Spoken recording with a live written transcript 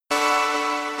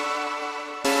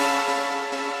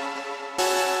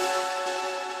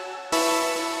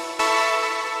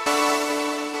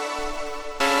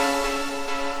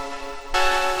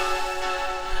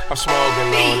smoking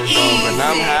on this dope and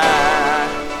I'm high.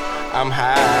 I'm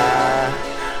high.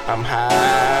 I'm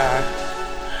high.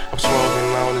 I'm smoking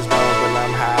on this dope and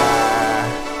I'm high.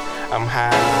 I'm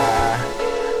high.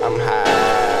 I'm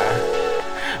high.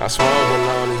 I'm smoking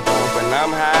on this dope and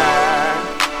I'm high.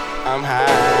 I'm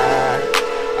high.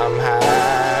 I'm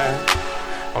high.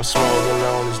 I'm smoking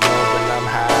on this dope and I'm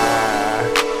high.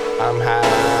 I'm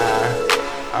high.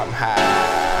 I'm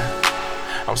high.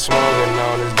 I'm smoking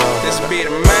on this dope. This be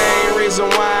the main reason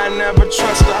why I never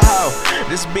trust a hoe.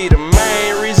 This be the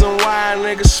main reason why a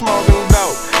nigga smoking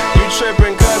dope. You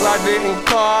trippin' cause I didn't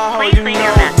call, ho, you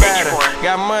know better.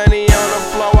 Got money on the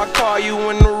floor, I call you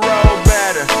when the road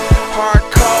better. Hard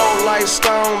cold like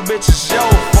stone, bitch, it's your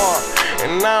fault.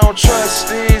 And I don't trust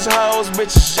these hoes,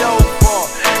 bitch, it's your fault.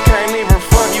 Can't even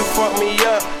fuck, you fuck me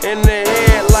up in the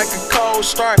head like a cold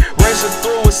start. Racing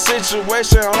through a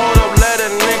situation, hold up, let a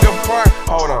nigga park.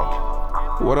 Hold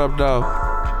on. What up, though?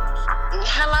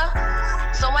 Hello?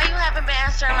 So why you haven't been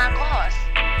answering my calls?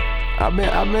 I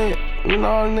been, you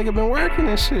know, the nigga been working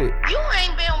and shit. You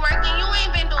ain't been working, you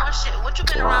ain't been doing shit. What you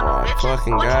been around Oh, with bitches?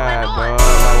 fucking What God, you been doing? dog.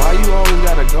 Like, why you always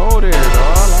gotta go there,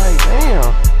 dog? Like,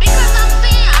 damn. Because I'm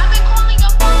saying, I've been calling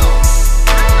your phone.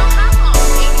 I don't know how long.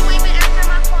 And you ain't been answering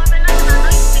my calls or nothing. I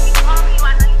know you said you called me,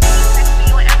 I know you said you text me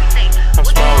and everything. I'm What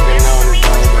you smoking on been this doing?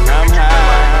 dope and I'm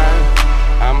high.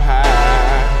 I'm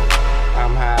high.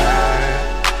 I'm high.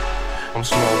 I'm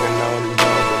smoking on this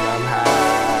dope and I'm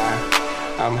high.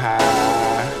 I'm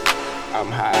high. I'm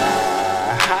high.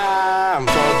 I'm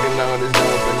smoking on this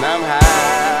dope and I'm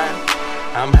high.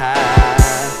 I'm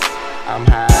high. I'm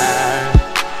high.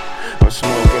 I'm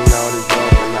smoking on this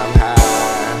dope and I'm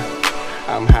high.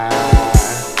 I'm high.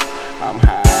 I'm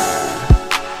high.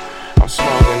 I'm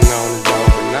smoking on this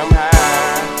dope and I'm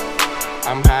high.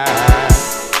 I'm high.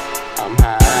 I'm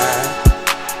high.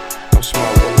 I'm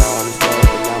smoking on this dope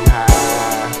and I'm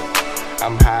high.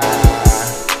 I'm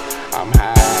high. I'm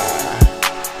high.